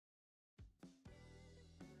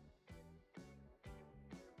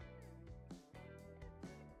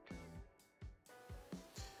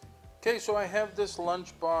Okay, so I have this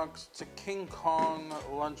lunchbox. It's a King Kong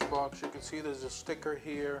lunchbox. You can see there's a sticker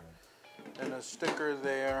here and a sticker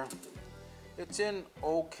there. It's in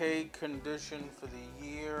okay condition for the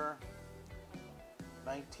year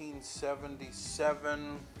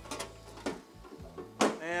 1977.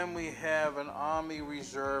 And we have an Army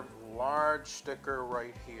Reserve large sticker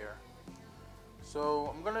right here.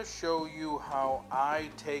 So I'm going to show you how I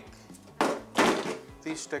take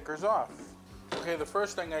these stickers off. Okay, the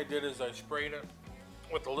first thing I did is I sprayed it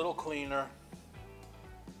with a little cleaner.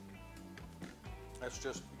 That's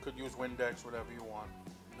just, you could use Windex, whatever you want.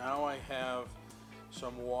 Now I have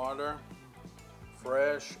some water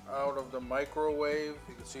fresh out of the microwave.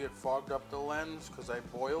 You can see it fogged up the lens because I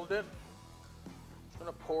boiled it. I'm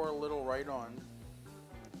going to pour a little right on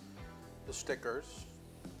the stickers,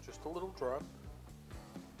 just a little drop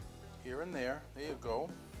here and there. There you go.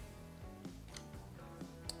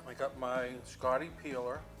 I got my Scotty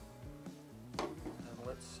peeler, and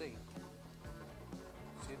let's see.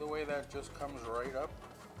 See the way that just comes right up?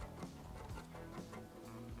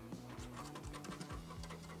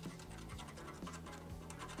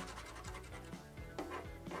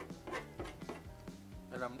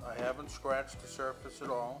 And I haven't scratched the surface at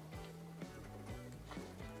all.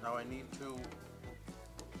 Now I need to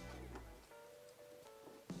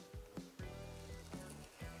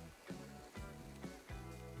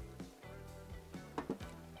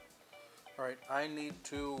I need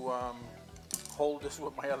to hold this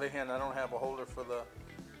with my other hand. I don't have a holder for the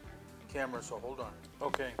camera, so hold on.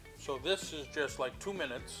 Okay, so this is just like 2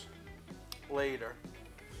 minutes later,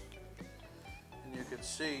 and you can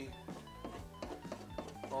see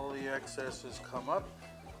all the excess has come up.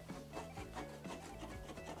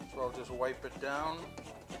 So I'll just wipe it down,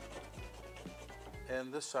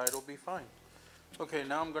 and this side will be fine. Okay,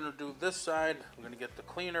 now I'm going to do this side. I'm going to get the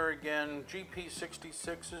cleaner again.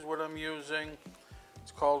 GP66 is what I'm using.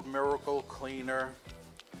 It's called Miracle Cleaner.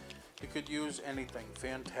 You could use anything.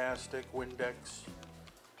 Fantastic, Windex,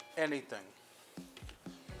 anything.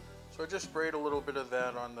 So I just sprayed a little bit of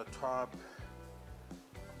that on the top.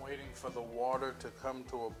 I'm waiting for the water to come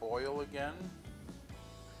to a boil again,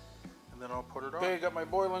 and then I'll put it on. Okay, I got my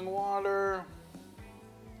boiling water.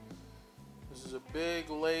 This is a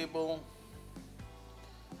big label.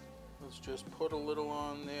 Let's just put a little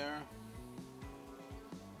on there.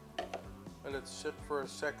 Let it sit for a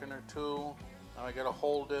second or two. Now I gotta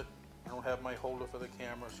hold it. I don't have my holder for the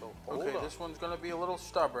camera, so hold it. This one's gonna be a little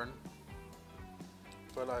stubborn,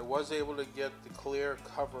 but I was able to get the clear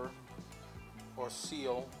cover or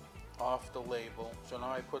seal off the label. So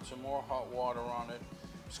now I put some more hot water on it.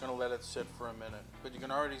 Just gonna let it sit for a minute. But you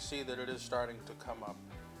can already see that it is starting to come up.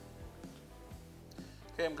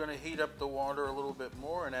 Okay, I'm going to heat up the water a little bit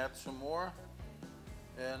more and add some more,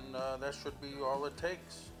 and that should be all it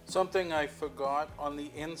takes. Something I forgot on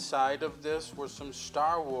the inside of this were some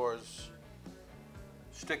Star Wars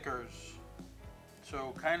stickers.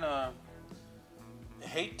 So kind of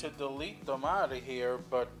hate to delete them out of here,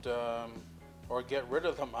 but or get rid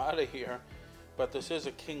of them out of here, but this is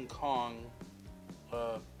a King Kong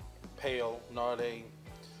pail, not a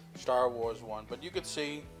Star Wars one. But you could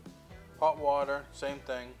see hot water, same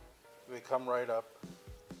thing, they come right up.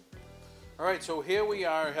 Alright, so here we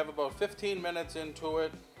are, I have about 15 minutes into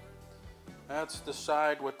it. That's the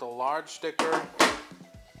side with the large sticker.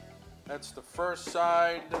 That's the first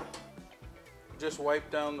side. Just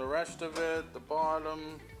wipe down the rest of it, the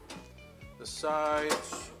bottom, the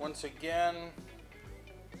sides. Once again,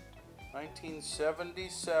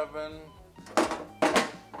 1977.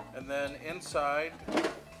 And then inside,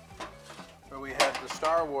 where we had the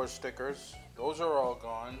Star Wars stickers, those are all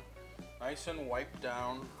gone, nice and wiped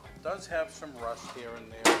down. It does have some rust here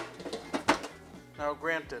and there. Now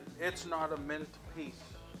granted, it's not a mint piece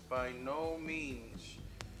by no means,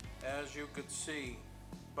 as you could see,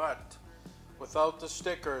 but without the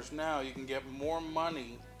stickers now you can get more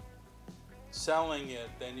money selling it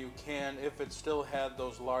than you can if it still had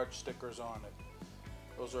those large stickers on it.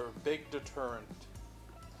 Those are a big deterrent.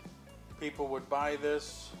 People would buy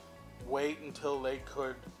this, wait until they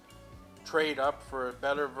could trade up for a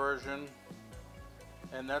better version,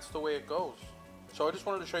 and that's the way it goes. So I just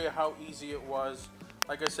wanted to show you how easy it was.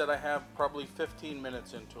 Like I said, I have probably 15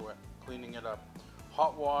 minutes into it, cleaning it up.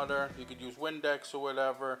 Hot water, you could use Windex or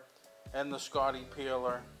whatever, and the Scotty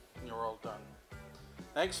peeler, and you're all done.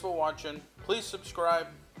 Thanks for watching. Please subscribe,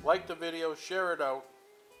 like the video, share it out.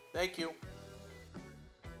 Thank you.